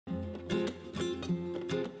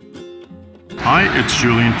Hi, it's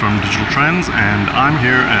Julian from Digital Trends, and I'm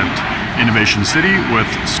here at Innovation City with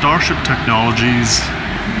Starship Technologies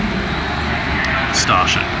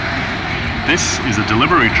Starship. This is a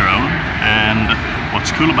delivery drone, and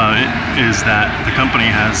what's cool about it is that the company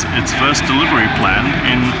has its first delivery planned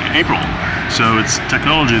in April. So it's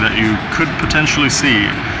technology that you could potentially see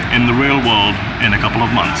in the real world in a couple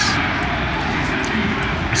of months.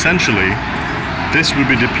 Essentially, this would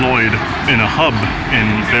be deployed in a hub in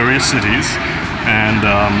various cities, and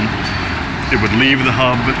it would leave the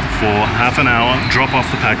hub for half an hour, drop off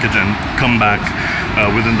the package and come back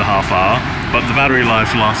within the half hour. But the battery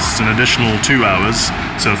life lasts an additional 2 hours,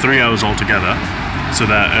 so 3 hours altogether, so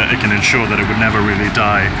that it can ensure that it would never really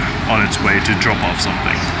die on its way to drop off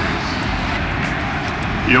something.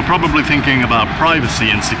 You're probably thinking about privacy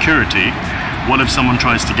and security. What if someone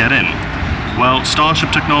tries to get in? Well, Starship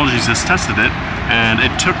Technologies has tested it, and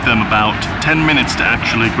it took them about 10 minutes to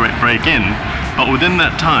actually break in. But within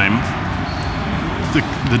that time,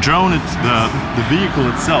 the drone, the vehicle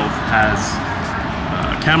itself has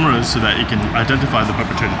cameras so that you can identify the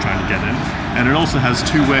perpetrator trying to get in, and it also has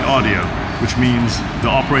two-way audio, which means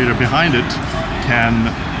the operator behind it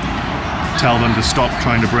can tell them to stop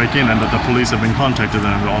trying to break in and that the police have been contacted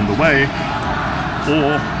and are on the way,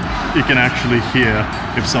 or you can actually hear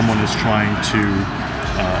if someone is trying to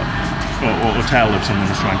or tell if someone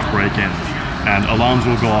is trying to break in, and alarms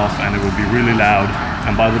will go off and it will be really loud,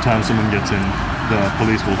 and by the time someone gets in, the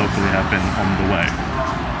police will hopefully have been on the way.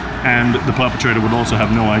 And the perpetrator would also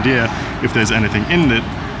have no idea if there's anything in it,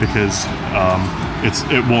 because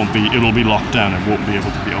it'll be locked down and won't be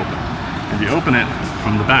able to be opened. And you open it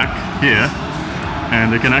from the back here,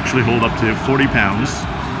 and it can actually hold up to 40 pounds,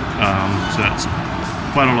 so that's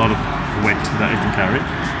quite a lot of weight that it can carry.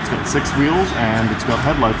 It's got 6 wheels and it's got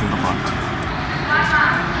headlights in the front.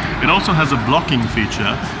 It also has a blocking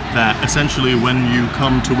feature that essentially when you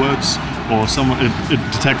come towards or it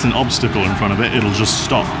detects an obstacle in front of it, it'll just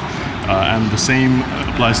stop. And the same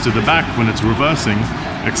applies to the back when it's reversing,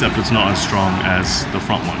 except it's not as strong as the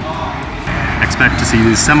front one. Expect to see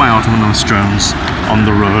these semi-autonomous drones on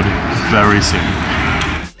the road very soon.